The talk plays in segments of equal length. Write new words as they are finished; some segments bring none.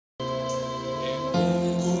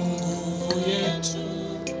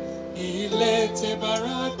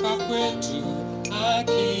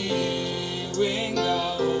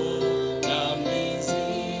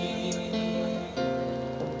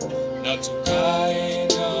tukae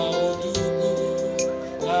na udugu,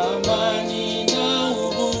 amani na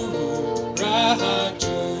uhuru, raha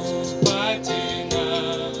tupate na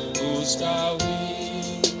ustawi.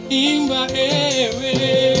 Imba ewe,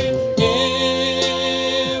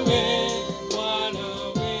 ewe Bwana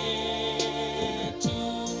wetu,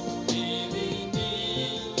 hili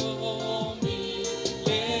ndilo ombi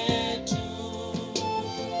letu.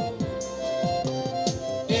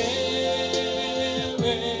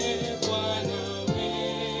 Ewe Bwana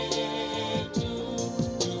wetu,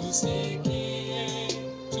 tusikie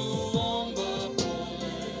tuombapo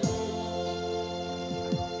leo.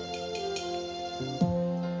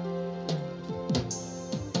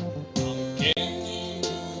 Amkeni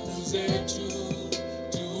ndugu zetu,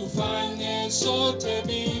 tufanye sote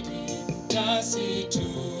bidii, nasi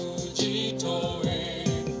tujitoe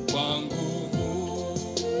kwa nguvu.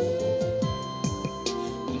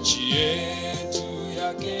 Nchi yetu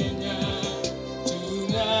ya Kenya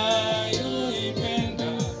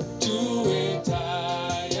tunayoipenda, tuwe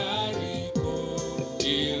tayari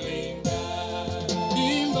kuilinda.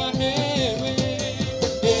 Imba ewe,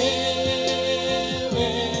 ewe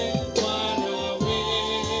Bwana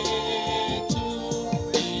wetu,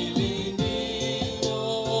 hili ndilo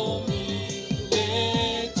ombi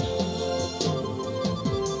letu.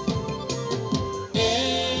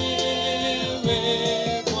 Ewe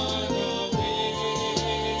Bwana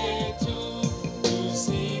wetu,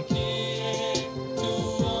 tusikie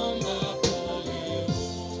tuombapo leo.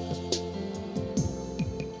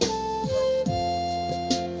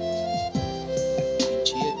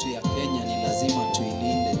 Nchi yetu ya Kenya ni lazima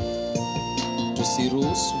tuilinde.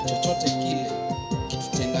 Tusiruhusu chochote kile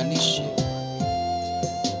kitutenganishe.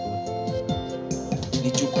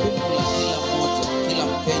 Ni jukumu la kila mmoja, kila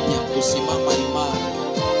Mkenya kusimama imara,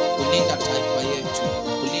 kulinda taifa yetu,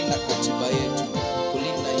 kulinda katiba yetu,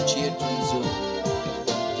 kulinda nchi yetu nzuri.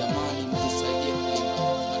 Jamani, mtusaidie kulinda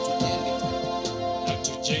na tutende taifa. Na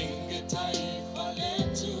tujenge taifa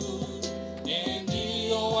letu,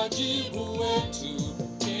 ndio wajibu wetu.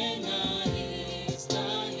 Kenya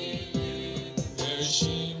istahili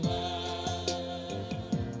heshima.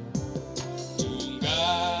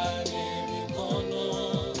 Tuungane mikono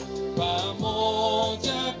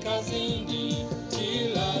pamoja kazini,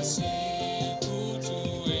 kila siku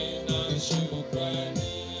tuwe na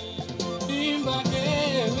shukrani. Imba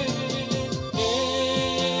ewe,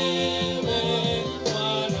 ewe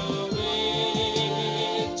Bwana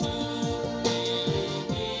wetu, hili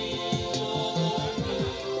ndilo ombi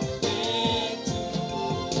letu.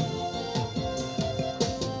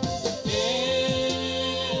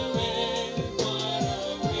 Ewe Bwana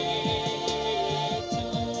wetu,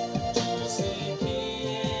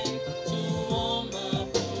 tusikie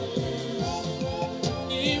tuombapo leo.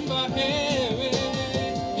 Imba ewe,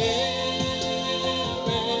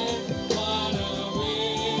 ewe Bwana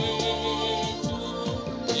wetu,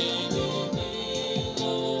 hili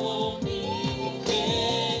ndilo ombi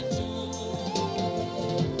letu.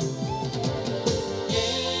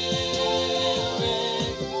 Ewe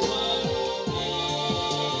Bwana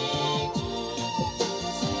wetu,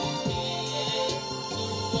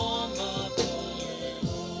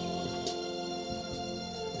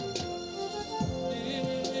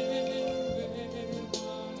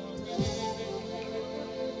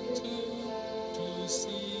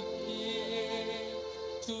 tusikie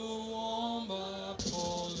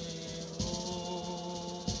tuombapo leo.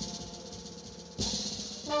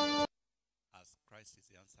 As Christ is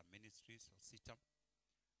the Answer Ministries or CITAM,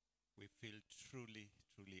 we feel truly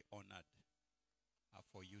honored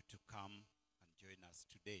for you to come and join us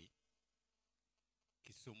today.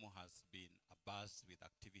 Kisumu has been abuzz with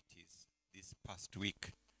activities this past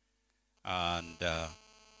week, and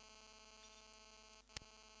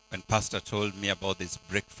when Pastor told me about this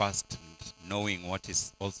breakfast and knowing what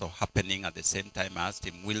is also happening at the same time, I asked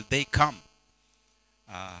him, will they come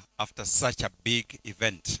after such a big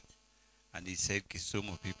event? And he said,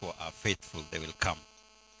 Kisumu people are faithful, they will come.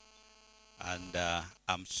 And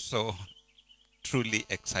I'm so truly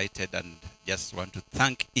excited and just want to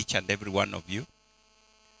thank each and every one of you.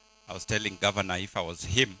 I was telling Governor, if I was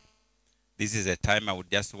him, this is a time I would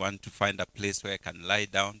just want to find a place where I can lie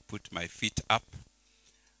down, put my feet up,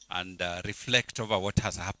 and reflect over what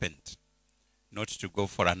has happened, not to go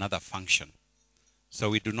for another function. So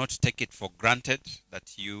we do not take it for granted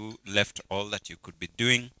that you left all that you could be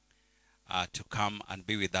doing to come and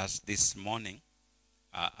be with us this morning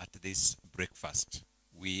at this breakfast.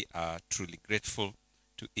 We are truly grateful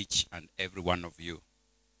to each and every one of you.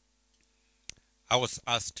 I was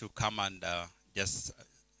asked to come and just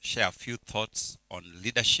share a few thoughts on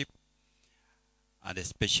leadership, and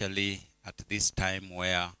especially at this time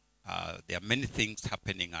where there are many things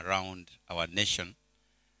happening around our nation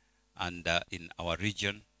and in our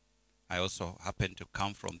region. I also happen to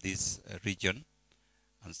come from this region,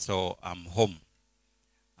 and so I'm home.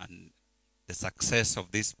 And the success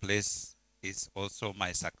of this place is also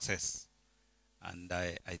my success. And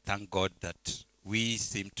I thank God that we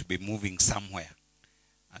seem to be moving somewhere,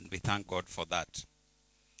 and we thank God for that.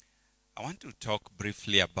 I want to talk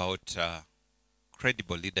briefly about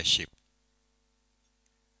credible leadership.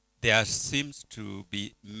 There seems to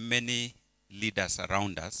be many leaders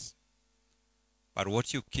around us, but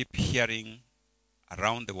what you keep hearing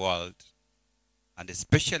around the world, and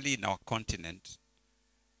especially in our continent,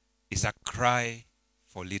 is a cry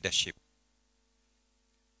for leadership,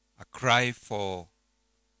 a cry for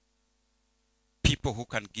people who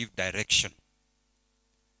can give direction.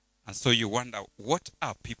 And so you wonder, what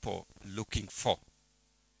are people looking for?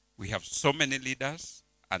 We have so many leaders,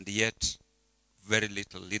 and yet very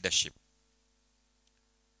little leadership.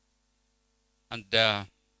 And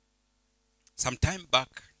some time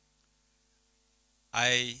back,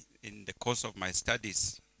 in the course of my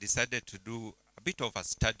studies, decided to do a bit of a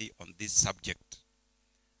study on this subject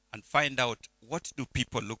and find out, what do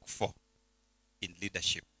people look for in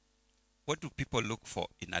leadership? What do people look for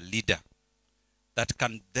in a leader that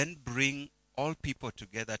can then bring all people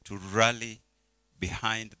together to rally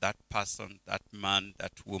behind that person, that man,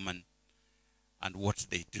 that woman, and what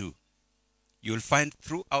they do? You'll find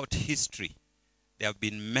throughout history, there have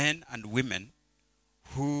been men and women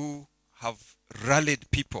who have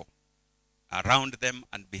rallied people around them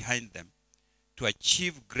and behind them to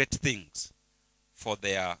achieve great things for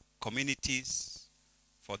their communities,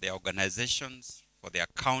 for their organizations, for their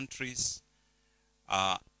countries,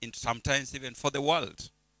 and sometimes even for the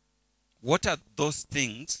world. What are those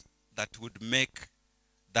things that would make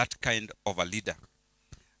that kind of a leader?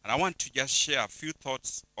 And I want to just share a few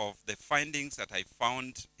thoughts of the findings that I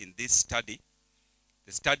found in this study.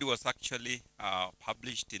 The study was actually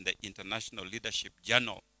published in the International Leadership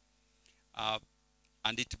Journal.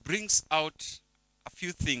 And it brings out a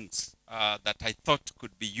few things that I thought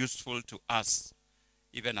could be useful to us,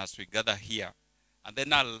 even as we gather here. And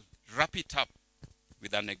then I'll wrap it up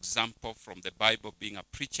with an example from the Bible. Being a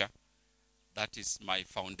preacher, that is my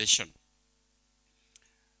foundation.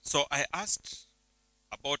 So I asked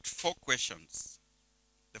about 4 questions.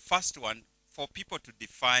 The first one, for people to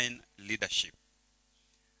define leadership.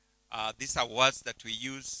 These are words that we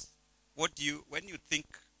use. When you think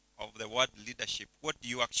of the word leadership, what do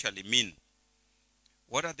you actually mean?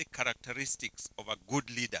 What are the characteristics of a good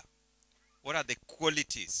leader? What are the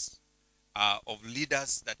qualities of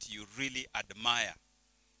leaders that you really admire?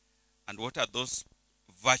 And what are those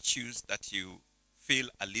virtues that you feel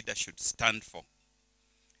a leader should stand for?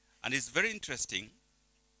 And it's very interesting,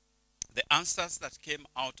 the answers that came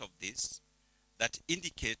out of this that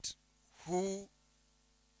indicate who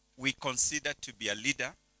we consider to be a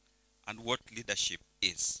leader and what leadership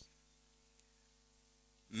is.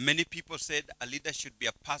 Many people said a leader should be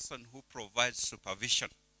a person who provides supervision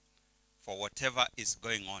for whatever is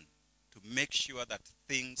going on, to make sure that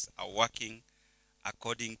things are working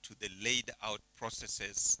according to the laid out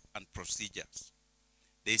processes and procedures.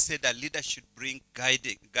 They said a leader should bring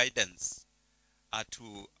guidance to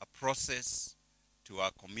a process, to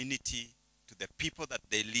a community, to the people that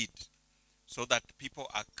they lead, so that people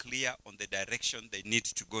are clear on the direction they need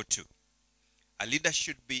to go to. A leader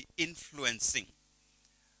should be influencing,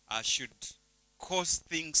 should cause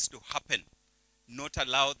things to happen, not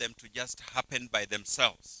allow them to just happen by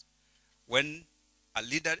themselves. When a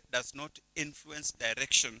leader does not influence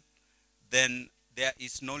direction, then there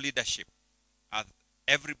is no leadership.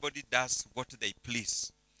 Everybody does what they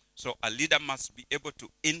please. So a leader must be able to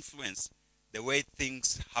influence the way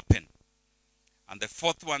things happen. And the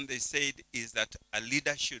 4th one they said is that a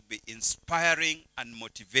leader should be inspiring and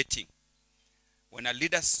motivating. When a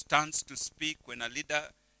leader stands to speak, when a leader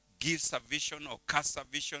gives a vision or casts a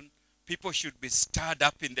vision, people should be stirred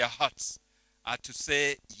up in their hearts to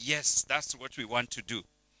say, yes, that's what we want to do.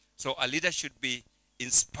 So a leader should be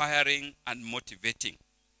inspiring and motivating.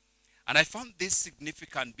 And I found this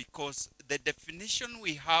significant because the definition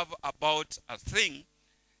we have about a thing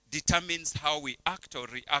determines how we act or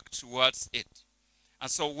react towards it. And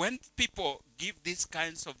so when people give these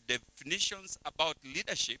kinds of definitions about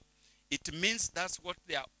leadership, it means that's what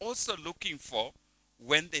they are also looking for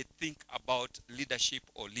when they think about leadership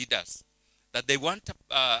or leaders. That they want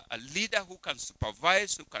a leader who can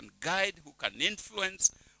supervise, who can guide, who can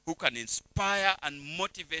influence, who can inspire and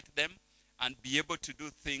motivate them and be able to do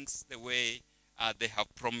things the way they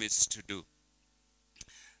have promised to do.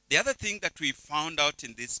 The other thing that we found out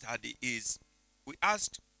in this study is we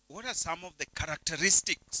asked, what are some of the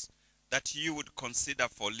characteristics that you would consider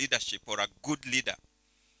for leadership or a good leader?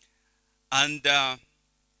 And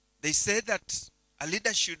they said that a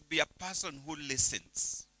leader should be a person who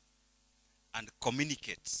listens and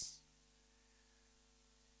communicates.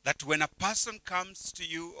 That when a person comes to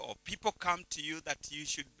you or people come to you, that you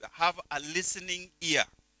should have a listening ear.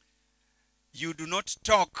 You do not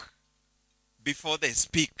talk before they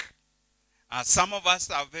speak. Some of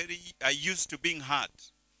us are used to being heard.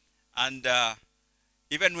 And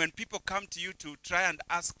even when people come to you to try and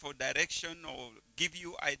ask for direction or give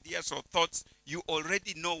you ideas or thoughts, you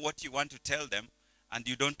already know what you want to tell them and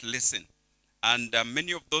you don't listen. And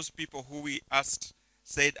many of those people who we asked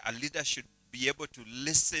said a leader should be able to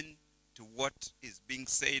listen to what is being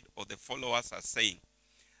said or the followers are saying.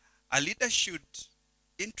 A leader should,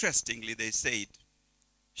 interestingly they said,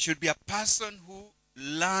 should be a person who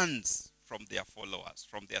learns from their followers,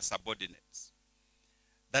 from their subordinates.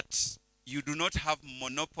 That you do not have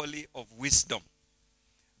monopoly of wisdom.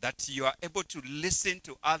 That you are able to listen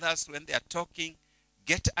to others when they are talking,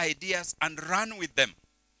 get ideas and run with them.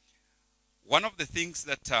 One of the things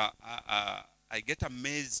that I get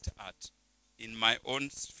amazed at in my own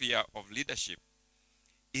sphere of leadership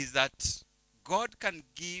is that God can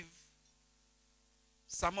give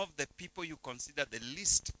some of the people you consider the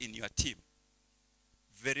least in your team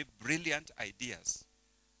very brilliant ideas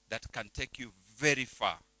that can take you very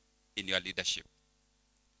far in your leadership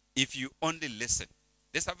if you only listen.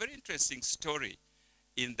 There's a very interesting story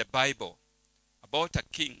in the Bible about a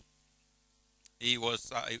king. He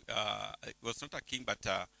was not a king, but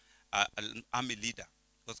an army leader.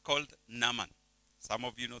 It was called Naaman. Some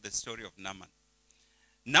of you know the story of Naaman.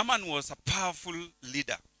 Naaman was a powerful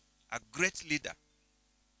leader, a great leader.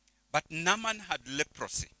 But Naaman had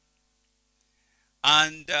leprosy.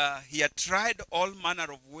 And he had tried all manner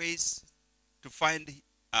of ways to find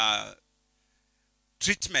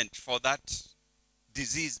treatment for that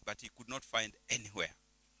disease, but he could not find anywhere.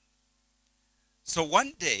 So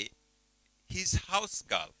one day, his house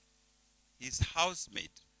girl, his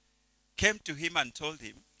housemaid, came to him and told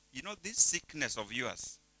him, you know, this sickness of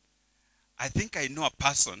yours, I think I know a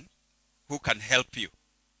person who can help you.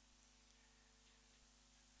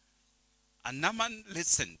 And Naaman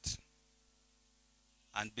listened.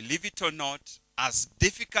 And believe it or not, as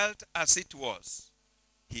difficult as it was,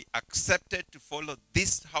 he accepted to follow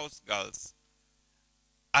this house girl's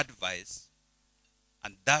advice.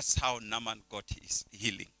 And that's how Naaman got his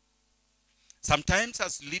healing. Sometimes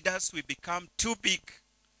as leaders, we become too big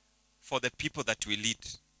for the people that we lead.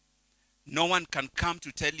 No one can come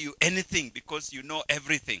to tell you anything because you know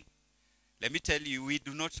everything. Let me tell you, we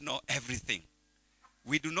do not know everything.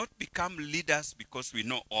 We do not become leaders because we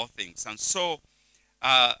know all things. And so,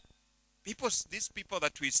 these people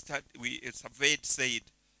that we surveyed said,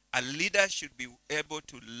 a leader should be able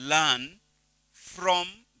to learn from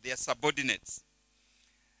their subordinates.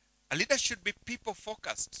 A leader should be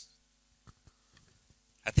people-focused.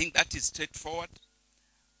 I think that is straightforward.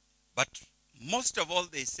 But most of all,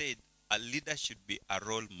 they said, a leader should be a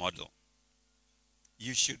role model.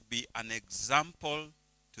 You should be an example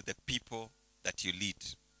to the people that you lead.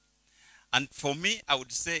 And for me, I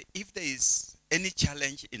would say, if there is any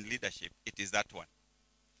challenge in leadership, it is that one.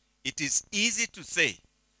 It is easy to say.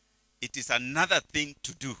 It is another thing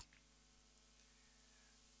to do.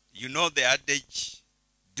 You know the adage,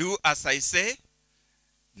 do as I say,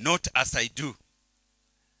 not as I do.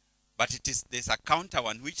 But there's a counter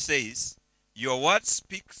one which says, your words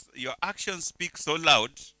speaks, your actions speak so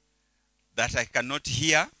loud that I cannot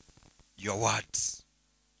hear your words.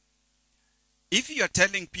 If you are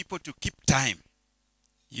telling people to keep time,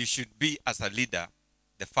 you should be, as a leader,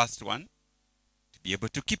 the first one to be able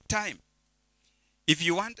to keep time. If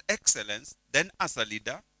you want excellence, then as a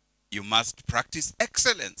leader, you must practice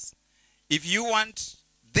excellence. If you want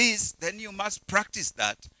this, then you must practice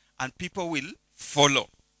that, and people will follow.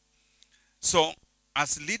 So,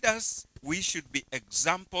 as leaders, we should be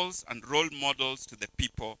examples and role models to the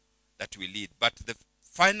people that we lead. But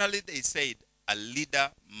finally, they said, a leader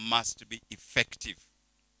must be effective.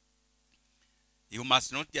 You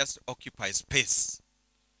must not just occupy space,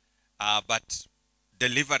 but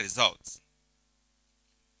deliver results.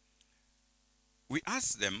 We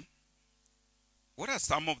asked them, what are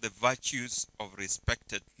some of the virtues of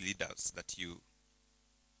respected leaders that you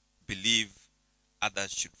believe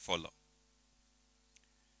others should follow?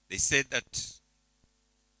 They said that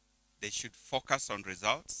they should focus on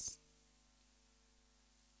results.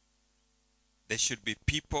 They should be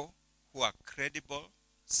people who are credible,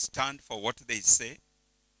 stand for what they say,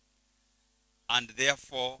 And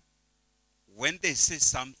therefore, when they say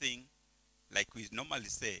something, like we normally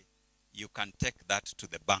say, you can take that to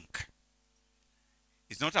the bank.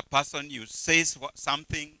 It's not a person you say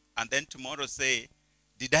something and then tomorrow say,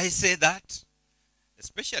 did I say that?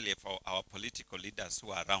 Especially for our political leaders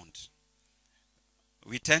who are around.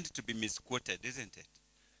 We tend to be misquoted, isn't it?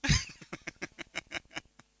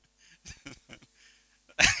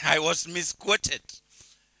 I was misquoted.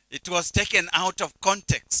 It was taken out of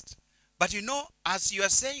context. But you know, as you are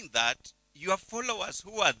saying that, your followers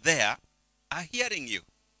who are there are hearing you.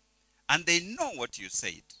 And they know what you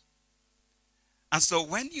said. And so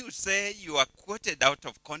when you say you are quoted out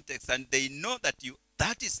of context and they know that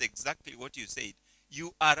that is exactly what you said,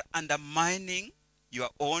 you are undermining your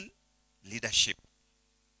own leadership.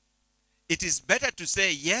 It is better to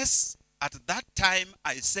say, yes, at that time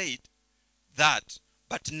I said that,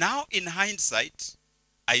 but now in hindsight,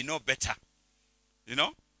 I know better. You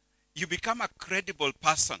know, you become a credible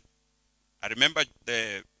person. I remember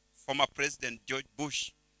the former President George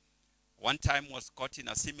Bush one time was caught in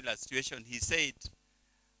a similar situation. He said,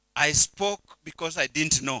 I spoke because I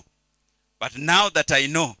didn't know. But now that I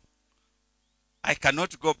know, I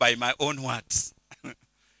cannot go by my own words.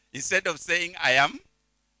 Instead of saying I am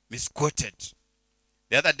misquoted.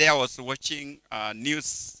 The other day I was watching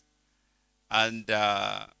news, and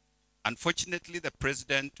unfortunately the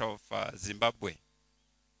president of Zimbabwe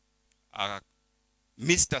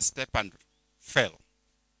missed a step and fell.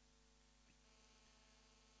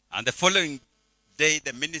 And the following day,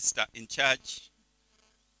 the minister in charge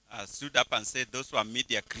stood up and said, those were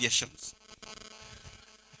media creations.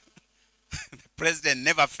 The president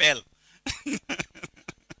never fell.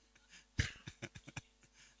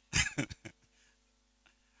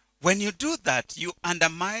 When you do that, you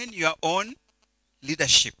undermine your own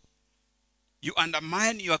leadership. You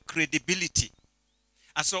undermine your credibility.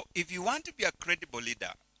 And so if you want to be a credible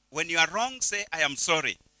leader, when you are wrong, say, I am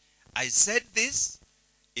sorry. I said this.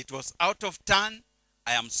 It was out of turn.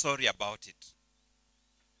 I am sorry about it.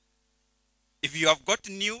 If you have got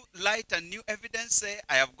new light and new evidence, say,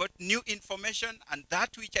 I have got new information and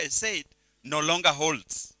that which I said no longer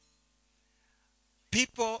holds.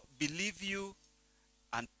 People believe you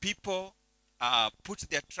and people put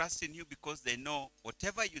their trust in you because they know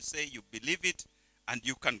whatever you say, you believe it and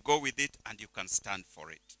you can go with it and you can stand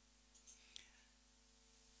for it.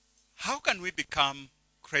 How can we become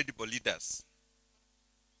credible leaders?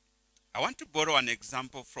 I want to borrow an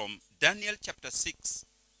example from Daniel chapter 6,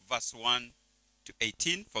 verse 1 to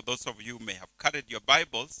 18, for those of you who may have carried your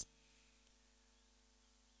Bibles.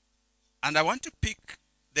 And I want to pick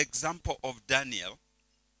the example of Daniel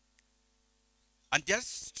and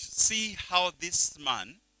just see how this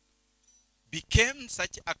man became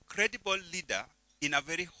such a credible leader in a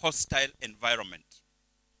very hostile environment.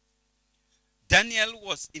 Daniel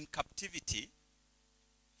was in captivity.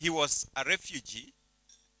 He was a refugee.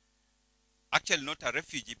 Actually not a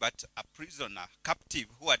refugee, but a prisoner, captive,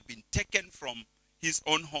 who had been taken from his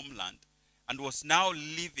own homeland and was now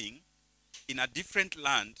living in a different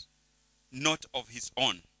land, not of his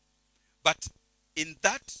own. But in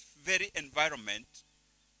that very environment,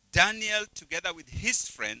 Daniel, together with his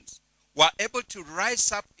friends, were able to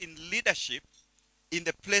rise up in leadership in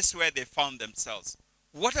the place where they found themselves.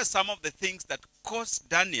 What are some of the things that caused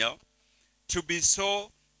Daniel to be such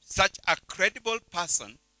a credible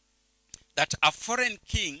person that a foreign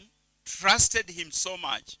king trusted him so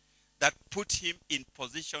much that put him in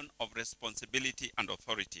position of responsibility and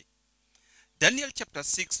authority? Daniel chapter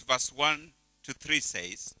 6 verse 1 to 3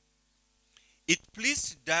 says, it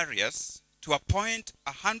pleased Darius to appoint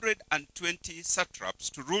 120 satraps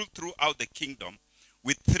to rule throughout the kingdom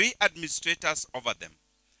with 3 administrators over them,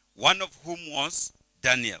 one of whom was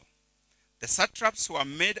Daniel. The satraps were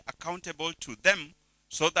made accountable to them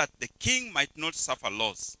so that the king might not suffer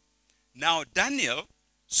loss. Now Daniel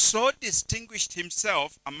so distinguished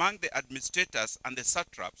himself among the administrators and the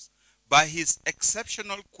satraps by his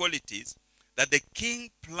exceptional qualities that the king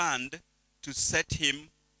planned to set him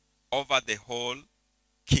over the whole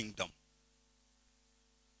kingdom.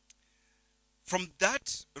 From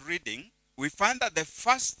that reading, we find that the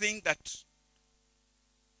first thing that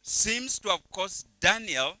seems to have caused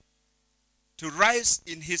Daniel to rise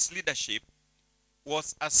in his leadership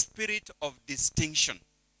was a spirit of distinction.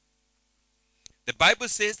 The Bible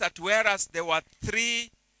says that whereas there were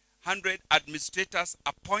 300 administrators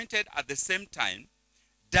appointed at the same time,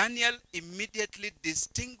 Daniel immediately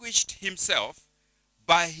distinguished himself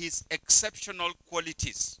by his exceptional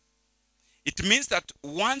qualities. It means that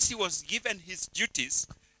once he was given his duties,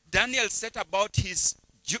 Daniel set about his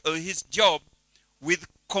job with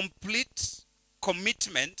complete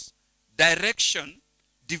commitment, direction,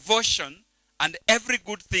 devotion, and every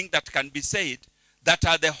good thing that can be said that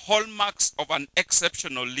are the hallmarks of an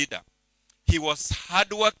exceptional leader. He was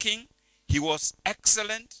hardworking. He was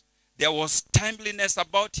excellent. There was timeliness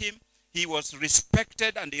about him. He was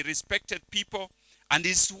respected and he respected people. And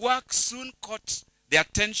his work soon caught the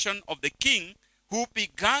attention of the king, who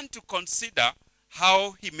began to consider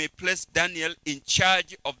how he may place Daniel in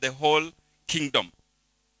charge of the whole kingdom.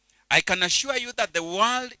 I can assure you that the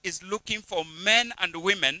world is looking for men and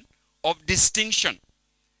women of distinction.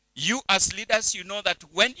 You as leaders, you know that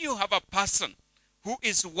when you have a person who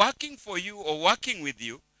is working for you or working with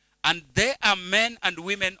you, and they are men and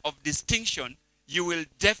women of distinction, you will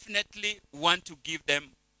definitely want to give them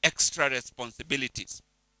extra responsibilities.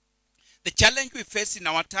 The challenge we face in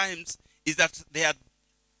our times is that there are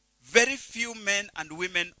very few men and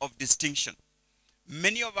women of distinction.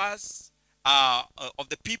 Many of us, of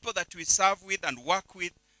the people that we serve with and work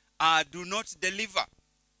with, do not deliver.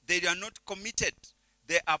 They are not committed.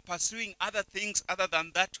 They are pursuing other things other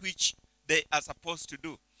than that which they are supposed to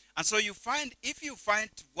do. And so you find, if you find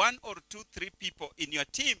 1 or 2, 3 people in your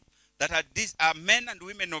team that are men and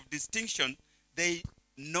women of distinction, they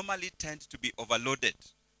normally tend to be overloaded,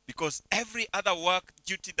 because every other work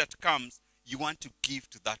duty that comes, you want to give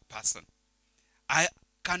to that person.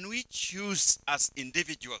 Can we choose as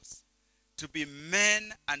individuals to be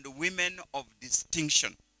men and women of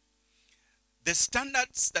distinction? The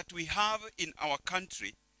standards that we have in our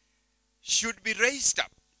country should be raised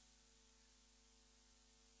up.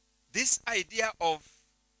 This idea of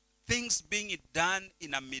things being done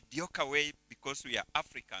in a mediocre way because we are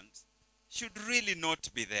Africans should really not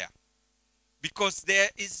be there. Because there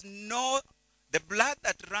is the blood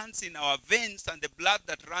that runs in our veins and the blood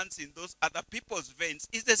that runs in those other people's veins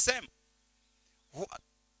is the same.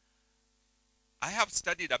 I have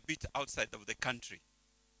studied a bit outside of the country.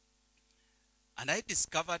 And I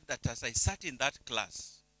discovered that as I sat in that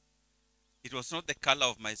class, it was not the color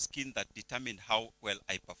of my skin that determined how well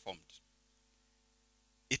I performed.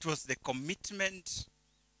 It was the commitment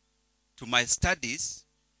to my studies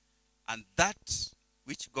and that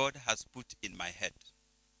which God has put in my head.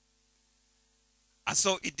 And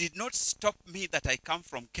so it did not stop me that I come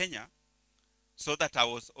from Kenya, so that I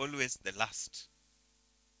was always the last.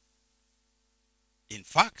 In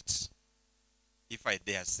fact, if I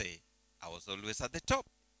dare say, I was always at the top.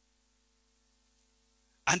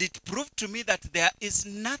 And it proved to me that there is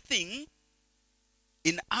nothing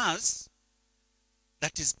in us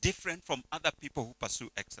that is different from other people who pursue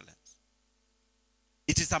excellence.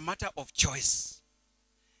 It is a matter of choice.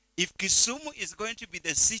 If Kisumu is going to be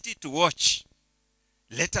the city to watch,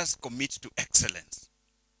 let us commit to excellence.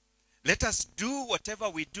 Let us do whatever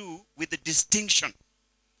we do with the distinction,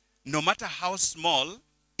 no matter how small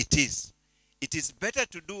it is. It is better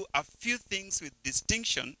to do a few things with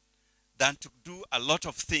distinction than to do a lot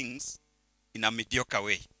of things in a mediocre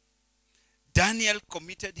way. Daniel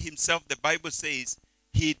committed himself, the Bible says,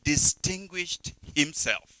 he distinguished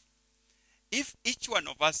himself. If each one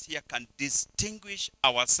of us here can distinguish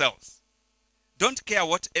ourselves, don't care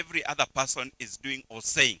what every other person is doing or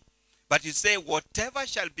saying, but you say, whatever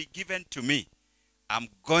shall be given to me, I'm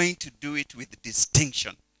going to do it with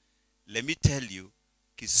distinction. Let me tell you,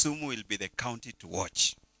 Kisumu will be the county to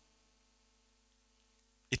watch.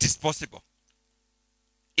 It is possible.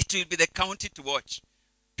 It will be the county to watch.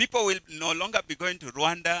 People will no longer be going to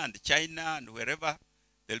Rwanda and China and wherever.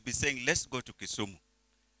 They'll be saying, let's go to Kisumu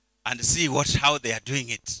and see how they are doing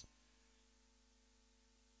it.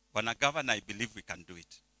 When a governor, I believe we can do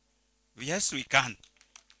it. Yes, we can.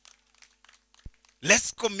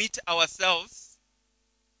 Let's commit ourselves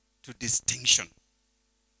to distinction.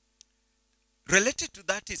 Related to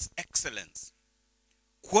that is excellence.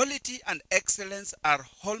 Quality and excellence are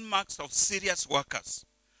hallmarks of serious workers.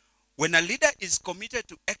 When a leader is committed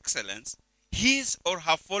to excellence, his or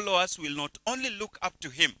her followers will not only look up to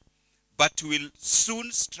him, but will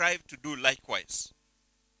soon strive to do likewise.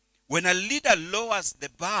 When a leader lowers the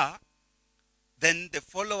bar, then the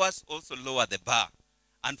followers also lower the bar.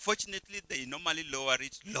 Unfortunately, they normally lower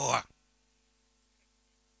it lower.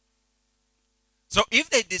 So if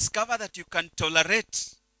they discover that you can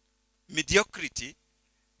tolerate mediocrity,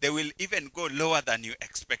 they will even go lower than you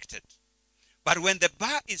expected. But when the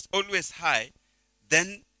bar is always high,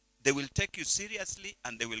 then they will take you seriously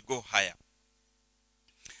and they will go higher.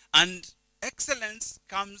 And excellence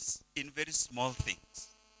comes in very small things.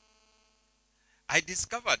 I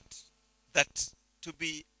discovered that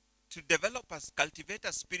to develop cultivate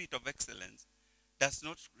a spirit of excellence does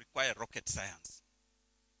not require rocket science.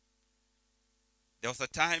 There was a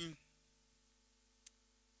time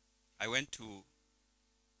I went to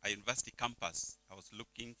a university campus. I was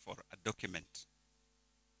looking for a document.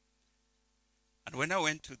 And when I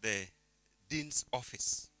went to the dean's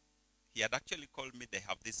office, he had actually called me, they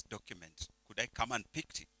have this document. Could I come and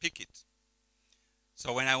pick it?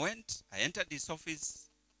 So when I went, I entered his office,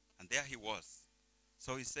 and there he was.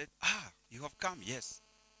 So he said, you have come, yes.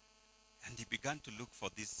 And he began to look for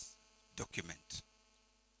this document.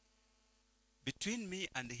 Between me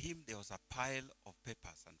and him, there was a pile of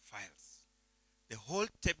papers and files. The whole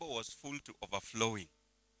table was full to overflowing.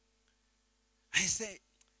 I said,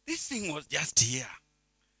 this thing was just here.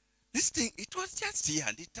 It was just here.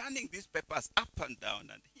 And he turning these papers up and down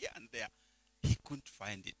and here and there. He couldn't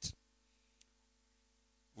find it.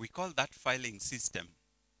 We call that filing system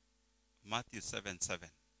Matthew 7:7.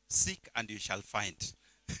 Seek and you shall find.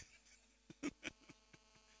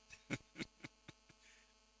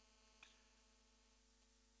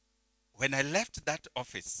 When I left that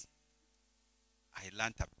office, I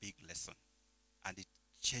learned a big lesson, and it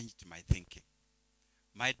changed my thinking.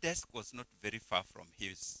 My desk was not very far from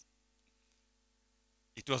his.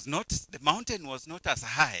 The mountain was not as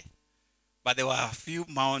high, but there were a few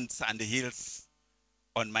mounds and hills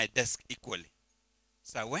on my desk equally.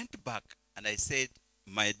 So I went back and I said,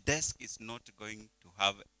 my desk is not going to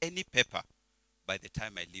have any paper by the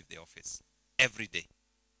time I leave the office, every day.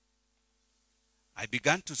 I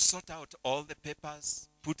began to sort out all the papers,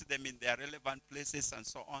 put them in their relevant places and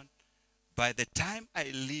so on. By the time I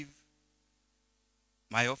leave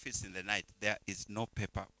my office in the night, there is no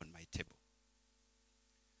paper on my table.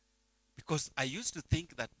 Because I used to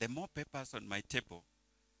think that the more papers on my table,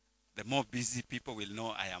 the more busy people will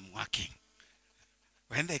know I am working.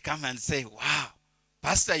 When they come and say, wow,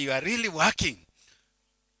 Pastor, you are really working.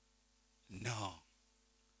 No.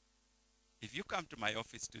 If you come to my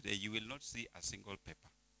office today, you will not see a single paper.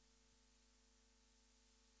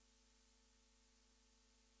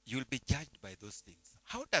 You will be judged by those things.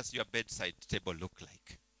 How does your bedside table look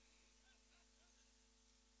like?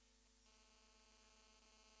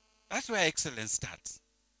 That's where excellence starts.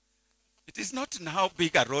 It is not in how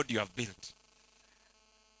big a road you have built.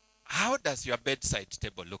 How does your bedside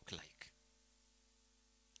table look like?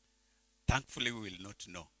 Thankfully, we will not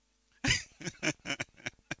know.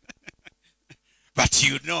 But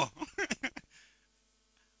you know.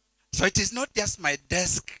 So it is not just my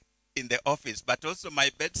desk in the office, but also my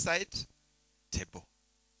bedside table.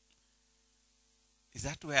 Is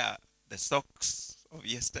that where the socks of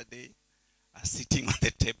yesterday are sitting on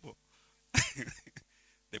the table?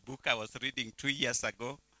 The book I was reading 2 years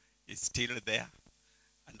ago is still there.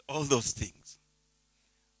 And all those things.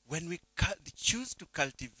 When we choose to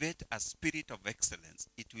cultivate a spirit of excellence,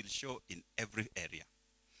 it will show in every area.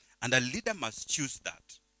 And a leader must choose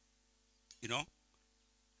that. You know,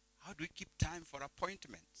 how do we keep time for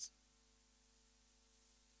appointments?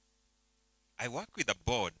 I work with a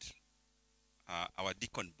board, our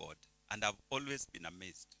deacon board, and I've always been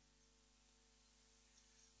amazed.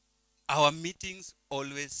 Our meetings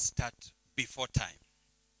always start before time.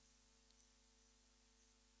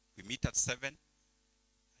 We meet at 7.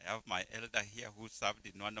 I have my elder here who served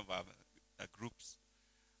in one of our groups.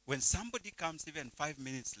 When somebody comes even 5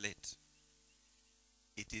 minutes late,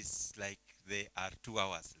 it is like they are 2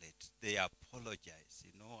 hours late. They apologize.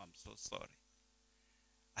 You know, I'm so sorry.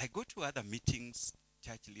 I go to other meetings,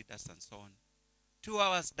 church leaders and so on. 2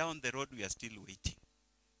 hours down the road, we are still waiting.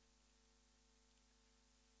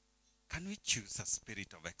 Can we choose a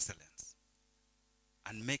spirit of excellence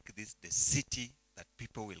and make this the city that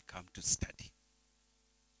people will come to study?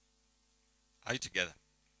 Are you together?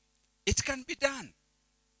 It can be done.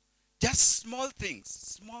 Just small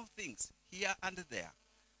things here and there.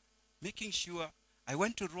 Making sure. I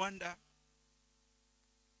went to Rwanda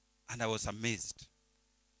and I was amazed.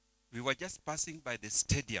 We were just passing by the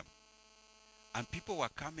stadium and people were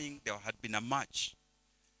coming. There had been a march.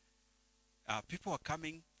 People were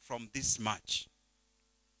coming from this march.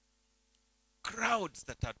 Crowds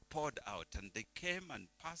that had poured out, and they came and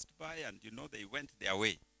passed by, and you know, they went their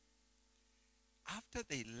way. After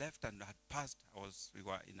they left and had passed, we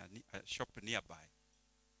were in a shop nearby.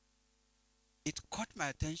 It caught my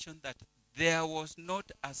attention that there was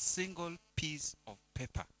not a single piece of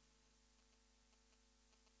paper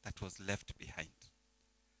that was left behind.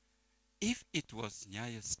 If it was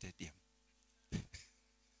Nyayo Stadium,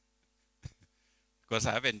 because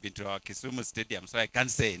I haven't been to our Kisumu Stadium, so I can't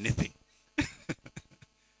say anything.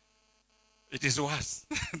 It is worse.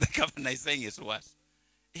 The governor is saying it's worse.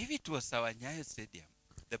 If it was our Nyayo Stadium,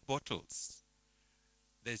 the bottles,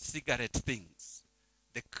 the cigarette things,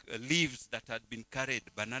 the leaves that had been carried,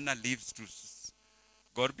 banana leaves to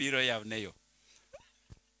Gorbiro Yavneyo,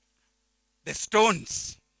 the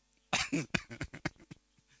stones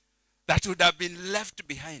that would have been left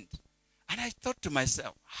behind. And I thought to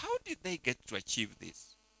myself, how did they get to achieve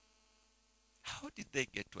this? How did they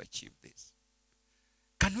get to achieve this?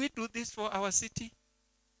 Can we do this for our city?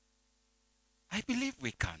 I believe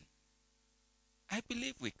we can. I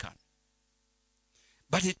believe we can.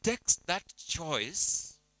 But it takes that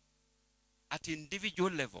choice at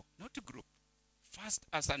individual level, not a group. First,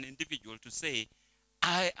 as an individual, to say,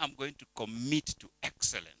 I am going to commit to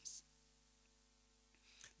excellence.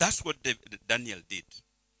 That's what Daniel did.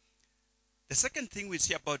 The second thing we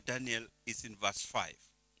see about Daniel is in verse 5.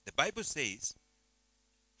 The Bible says,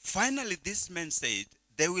 finally this man said,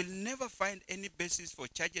 they will never find any basis for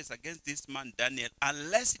charges against this man Daniel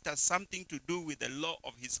unless it has something to do with the law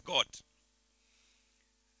of his God.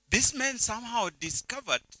 This man somehow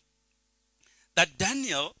discovered that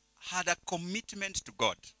Daniel had a commitment to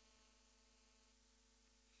God.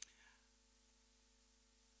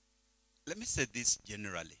 Let me say this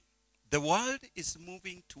generally. The world is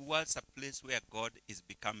moving towards a place where God is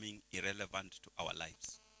becoming irrelevant to our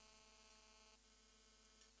lives.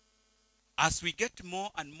 As we get more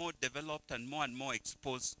and more developed and more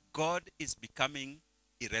exposed, God is becoming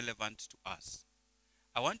irrelevant to us.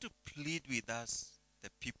 I want to plead with us, the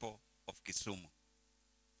people of Kisumu.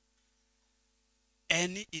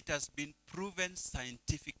 It has been proven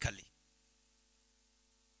scientifically,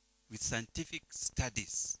 with scientific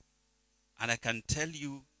studies, and I can tell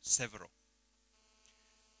you several.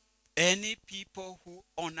 Any people who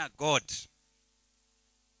honor God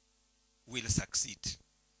will succeed.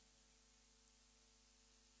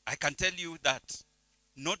 I can tell you that,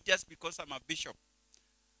 not just because I'm a bishop,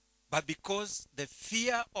 but because the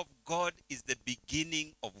fear of God is the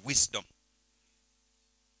beginning of wisdom.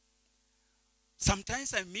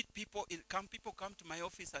 Sometimes I meet people, people come to my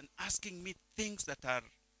office and asking me things that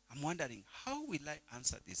I'm wondering, how will I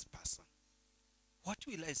answer this person? What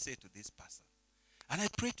will I say to this person? And I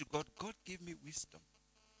pray to God, God give me wisdom.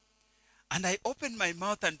 And I open my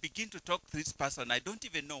mouth and begin to talk to this person. I don't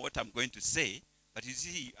even know what I'm going to say. But you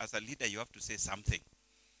see, as a leader, you have to say something.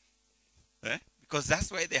 Because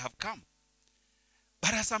that's why they have come.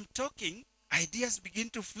 But as I'm talking, ideas begin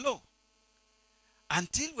to flow.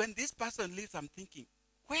 Until when this person leaves, I'm thinking,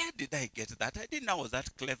 where did I get that? I didn't know I was that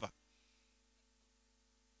clever.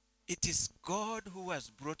 It is God who has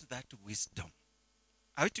brought that wisdom.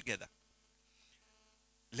 Are we together?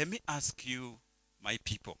 Let me ask you, my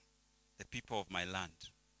people, the people of my land,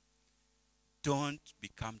 don't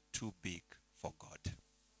become too big for God.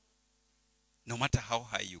 No matter how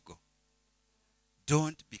high you go,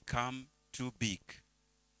 don't become too big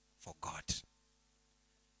for God.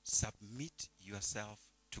 Submit yourself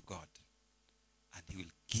to God, and He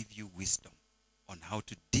will give you wisdom on how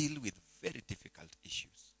to deal with very difficult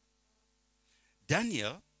issues.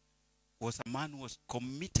 Daniel was a man who was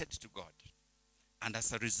committed to God, and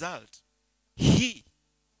as a result, he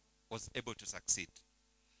was able to succeed.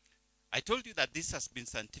 I told you that this has been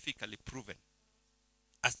scientifically proven.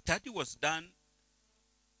 A study was done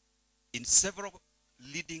in several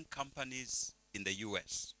leading companies in the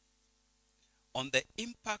US on the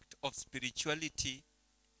impact of spirituality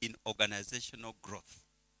in organizational growth.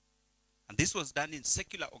 And this was done in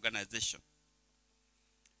secular organization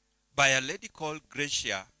by a lady called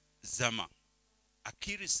Gracia Zama, a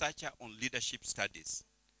key researcher on leadership studies.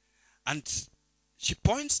 And she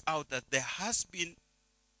points out that there has been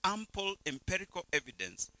ample empirical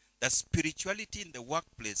evidence that spirituality in the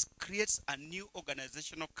workplace creates a new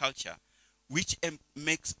organizational culture which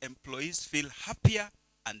makes employees feel happier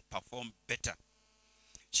and perform better.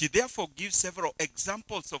 She therefore gives several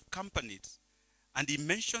examples of companies, and she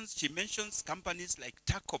mentions companies like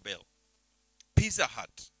Taco Bell, Pizza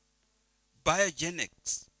Hut,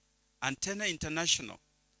 Biogenics, Antenna International,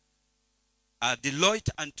 Deloitte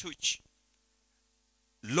and Touch,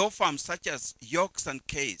 law firms such as Yorks and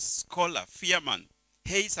Case, Scholar, Fierman,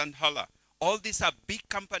 Hayes and Haller. All these are big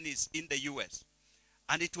companies in the US.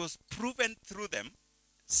 And it was proven through them,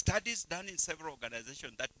 studies done in several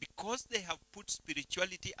organizations, that because they have put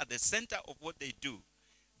spirituality at the center of what they do,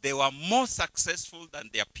 they were more successful than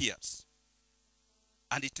their peers.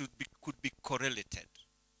 And it could be correlated.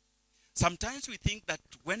 Sometimes we think that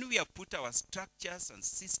when we have put our structures and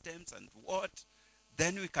systems and what,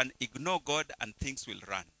 then we can ignore God and things will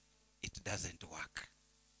run. It doesn't work.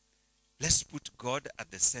 Let's put God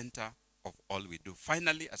at the center of all we do.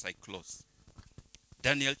 Finally, as I close,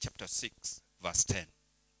 Daniel chapter 6, verse 10.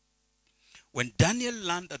 When Daniel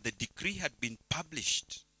learned that the decree had been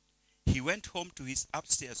published, he went home to his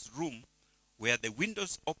upstairs room where the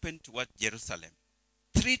windows opened toward Jerusalem.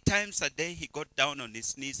 3 times a day he got down on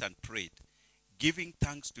his knees and prayed, giving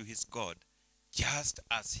thanks to his God, just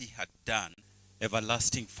as he had done.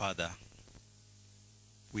 Everlasting Father,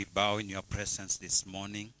 we bow in your presence this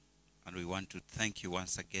morning, and we want to thank you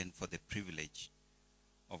once again for the privilege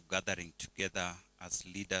of gathering together as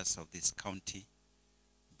leaders of this county,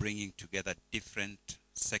 bringing together different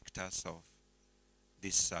sectors of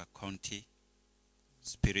this county,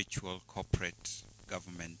 spiritual, corporate,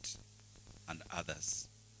 government, and others.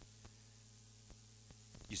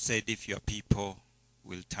 You said if your people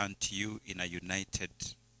will turn to you in a united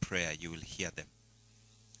prayer, you will hear them.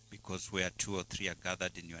 Because where 2 or 3 are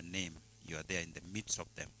gathered in your name, you are there in the midst of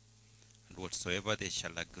them. And whatsoever they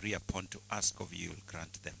shall agree upon to ask of you, you will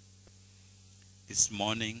grant them. This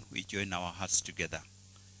morning, we join our hearts together.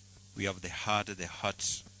 We have the heart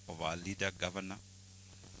of our leader, governor,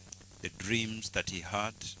 the dreams that he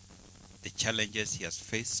had, the challenges he has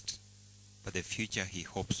faced, but the future he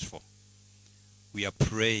hopes for. We are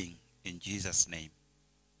praying in Jesus' name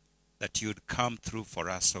that you would come through for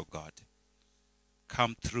us, O God.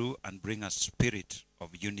 Come through and bring a spirit of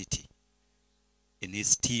unity in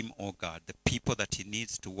his team, O God, the people that he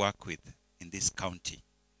needs to work with in this county.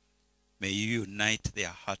 May you unite their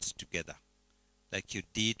hearts together like you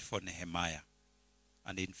did for Nehemiah.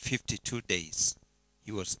 And in 52 days,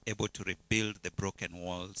 he was able to rebuild the broken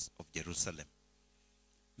walls of Jerusalem.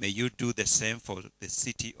 May you do the same for the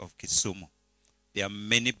city of Kisumu. There are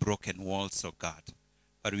many broken walls, O God.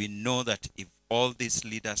 But we know that if all these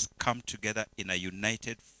leaders come together in a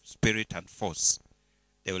united spirit and force,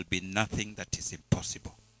 there will be nothing that is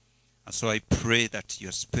impossible. And so I pray that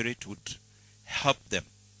your spirit would help them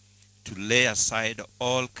to lay aside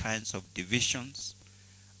all kinds of divisions,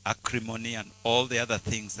 acrimony, and all the other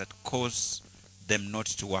things that cause them not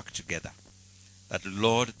to work together. That,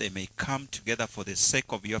 Lord, they may come together for the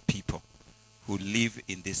sake of your people who live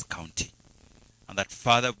in this county. And that,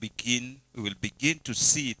 Father, we will begin to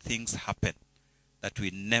see things happen that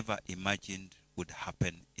we never imagined would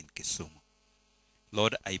happen in Kisumu.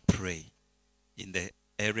 Lord, I pray in the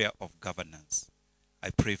area of governance, I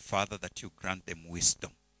pray, Father, that you grant them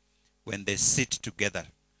wisdom when they sit together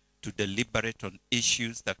to deliberate on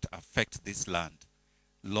issues that affect this land.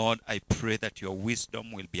 Lord, I pray that your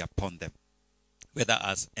wisdom will be upon them, whether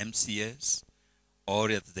as MCAs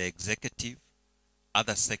or as the executive,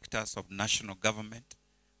 other sectors of national government,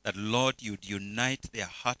 that, Lord, you'd unite their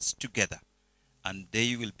hearts together and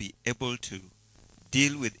they will be able to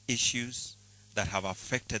deal with issues that have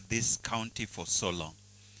affected this county for so long.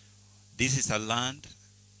 This is a land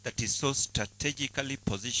that is so strategically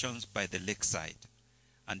positioned by the lakeside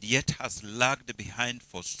and yet has lagged behind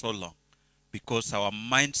for so long because our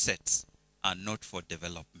mindsets are not for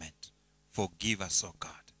development. Forgive us, O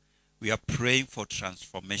God. We are praying for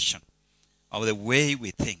transformation of the way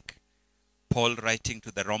we think. Paul, writing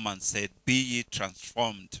to the Romans, said, be ye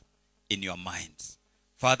transformed in your minds.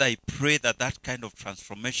 Father, I pray that that kind of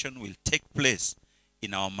transformation will take place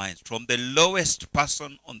in our minds, from the lowest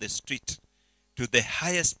person on the street to the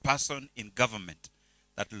highest person in government,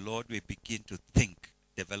 that, Lord, we begin to think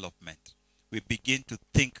development. We begin to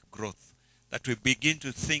think growth. That we begin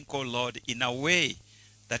to think, oh Lord, in a way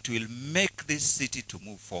that will make this city to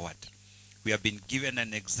move forward. We have been given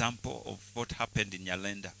an example of what happened in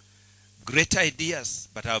Yalenda. Great ideas,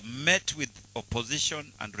 but have met with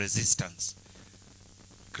opposition and resistance.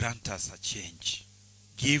 Grant us a change.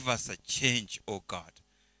 Give us a change, O God,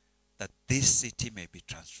 that this city may be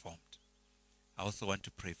transformed. I also want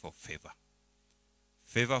to pray for favor.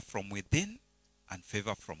 Favor from within and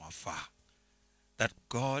favor from afar. That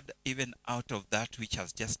God, even out of that which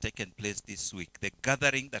has just taken place this week, the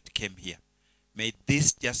gathering that came here, may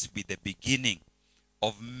this just be the beginning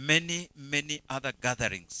of many, many other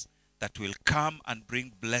gatherings that will come and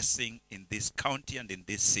bring blessing in this county and in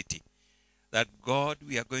this city. That, God,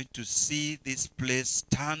 we are going to see this place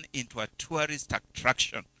turn into a tourist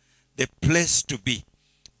attraction, the place to be.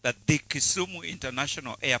 That the Kisumu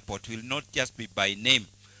International Airport will not just be by name,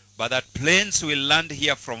 but that planes will land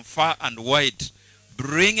here from far and wide,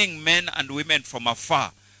 bringing men and women from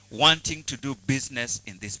afar, wanting to do business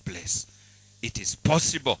in this place. It is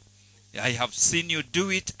possible. I have seen you do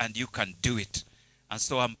it, and you can do it. And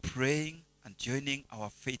so I'm praying and joining our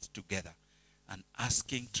faith together and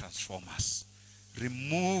asking, transform us.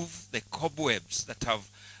 Remove the cobwebs that have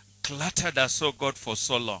cluttered us, oh God, for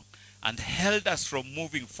so long and held us from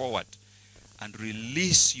moving forward. And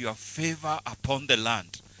release your favor upon the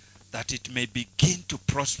land, that it may begin to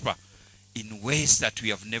prosper in ways that we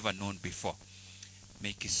have never known before.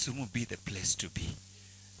 May Kisumu be the place to be,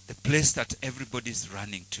 the place that everybody is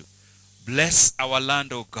running to. Bless our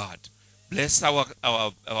land, oh God. Bless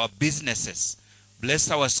our businesses. Bless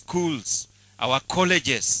our schools our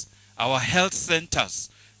colleges, our health centers,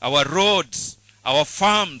 our roads, our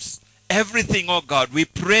farms, everything, oh God. We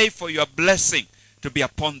pray for your blessing to be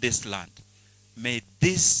upon this land. May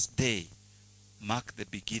this day mark the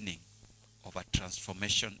beginning of a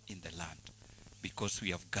transformation in the land, because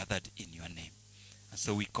we have gathered in your name. And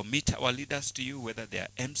so we commit our leaders to you, whether they are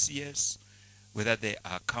MCS, whether they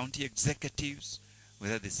are county executives,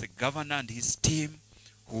 whether there's a governor and his team,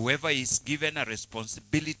 whoever is given a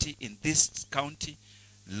responsibility in this county.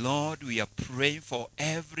 Lord, we are praying for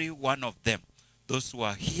every one of them, those who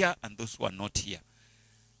are here and those who are not here,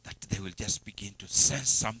 that they will just begin to sense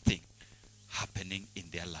something happening in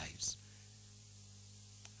their lives.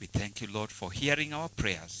 We thank you, Lord, for hearing our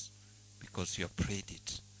prayers, because you have prayed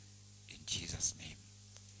it in Jesus' name.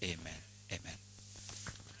 Amen. Amen.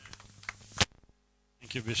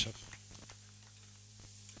 Thank you, Bishop.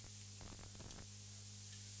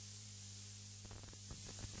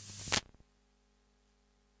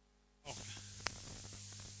 Okay.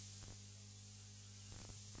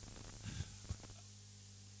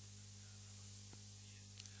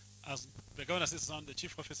 As the governor sits on, the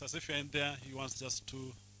chief officers, if you're in there, he wants just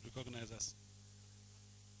to recognize us.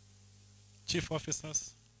 Chief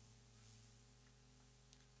officers.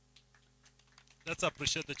 Let's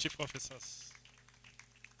appreciate the chief officers.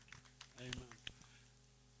 Amen.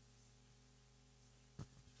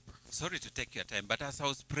 Sorry to take your time, but as I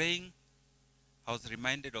was praying, I was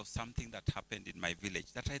reminded of something that happened in my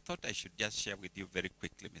village that I thought I should just share with you very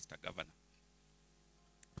quickly, Mr. Governor.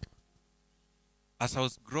 As I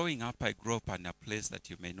was growing up, I grew up in a place that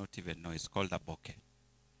you may not even know. It's called Aboke.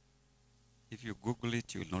 If you Google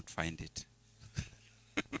it, you will not find it.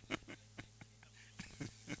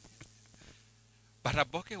 But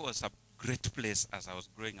Aboke was a great place as I was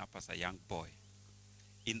growing up as a young boy.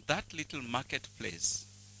 In that little marketplace,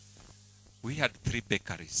 we had 3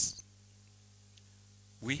 bakeries.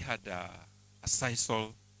 We had a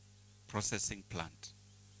sisal processing plant.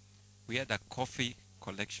 We had a coffee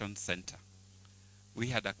collection center. We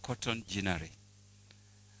had a cotton ginnery.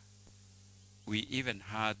 We even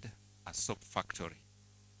had a soap factory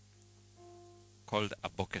called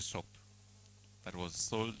Aboke Soap that was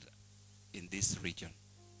sold in this region.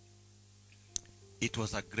 It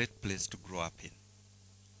was a great place to grow up in.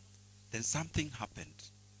 Then something happened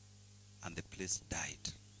and the place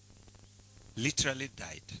died. Literally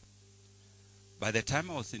died. By the time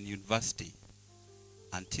I was in university,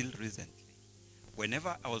 until recently,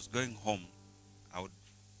 whenever I was going home, I would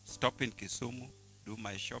stop in Kisumu, do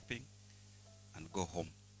my shopping, and go home.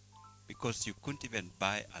 Because you couldn't even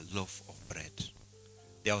buy a loaf of bread.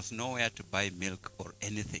 There was nowhere to buy milk or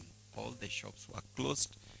anything. All the shops were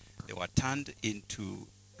closed. They were turned into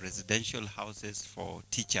residential houses for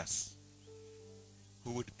teachers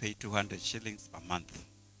who would pay 200 shillings a month.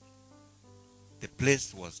 The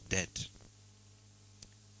place was dead.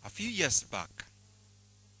 A few years back,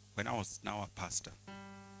 when I was now a pastor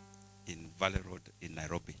in Valley Road in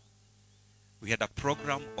Nairobi, we had a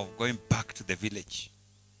program of going back to the village.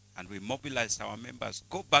 And we mobilized our members,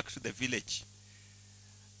 go back to the village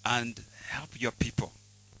and help your people.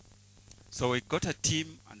 So we got a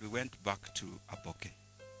team and we went back to Aboke.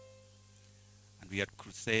 And we had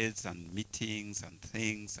crusades and meetings and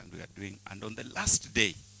things, and we were doing, and on the last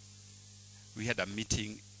day, we had a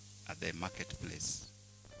meeting at the marketplace.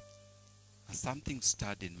 And something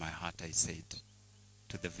stirred in my heart. I said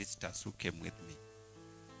to the visitors who came with me,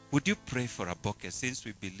 would you pray for Aboke, since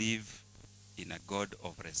we believe in a God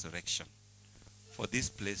of resurrection, for this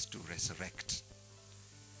place to resurrect?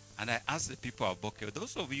 And I asked the people of Aboke,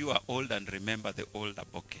 those of you who are old and remember the old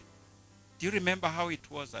Aboke, do you remember how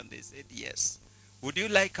it was? And they said yes. Would you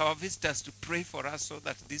like our visitors to pray for us so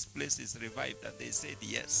that this place is revived? And they said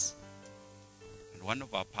yes. And one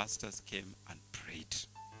of our pastors came and prayed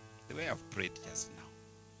the way I've prayed just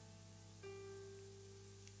now.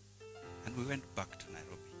 And we went back to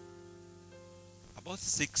Nairobi. About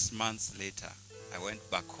 6 months later, I went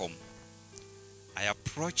back home. I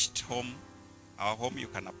approached home. Our home you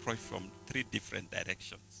can approach from 3 different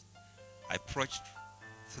directions. I approached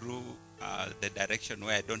through the direction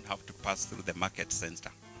where I don't have to pass through the market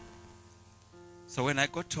center. So when I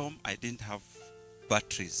got home, I didn't have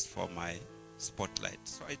batteries for my spotlight.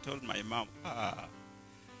 So I told my mom,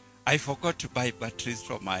 I forgot to buy batteries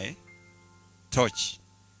for my torch.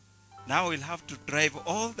 Now we'll have to drive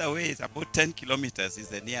all the way. It's about 10 kilometers is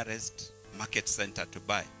the nearest market center to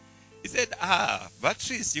buy. He said,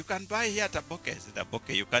 batteries you can buy here at Aboke. I said,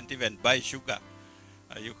 Aboke, you can't even buy sugar.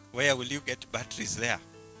 Where will you get batteries there?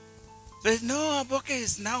 He said, no, Aboke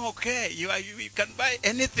is now okay. You can buy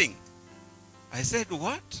anything. I said,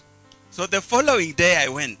 what? So the following day I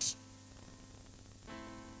went.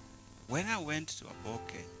 When I went to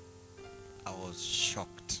Aboke, I was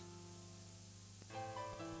shocked.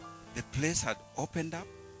 The place had opened up.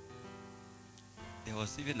 There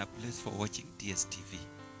was even a place for watching DSTV.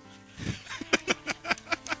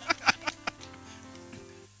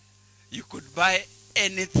 You could buy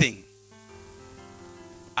anything.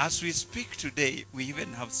 As we speak today, we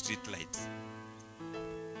even have street lights.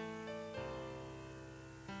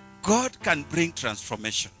 God can bring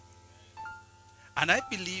transformation. And I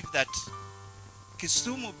believe that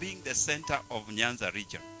Kisumu being the center of Nyanza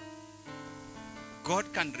region,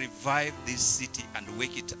 God can revive this city and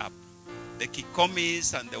wake it up. The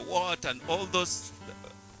Kikomis and the what and all those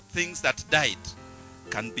things that died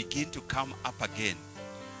can begin to come up again.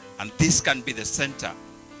 And this can be the center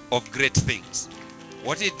of great things.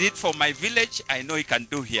 What he did for my village, I know he can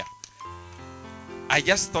do here. I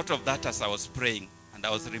just thought of that as I was praying, and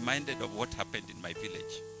I was reminded of what happened in my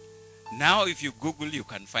village. Now if you Google, you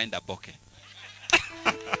can find Aboke.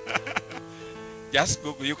 Just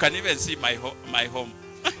Google. You can even see my home.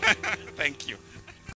 Thank you.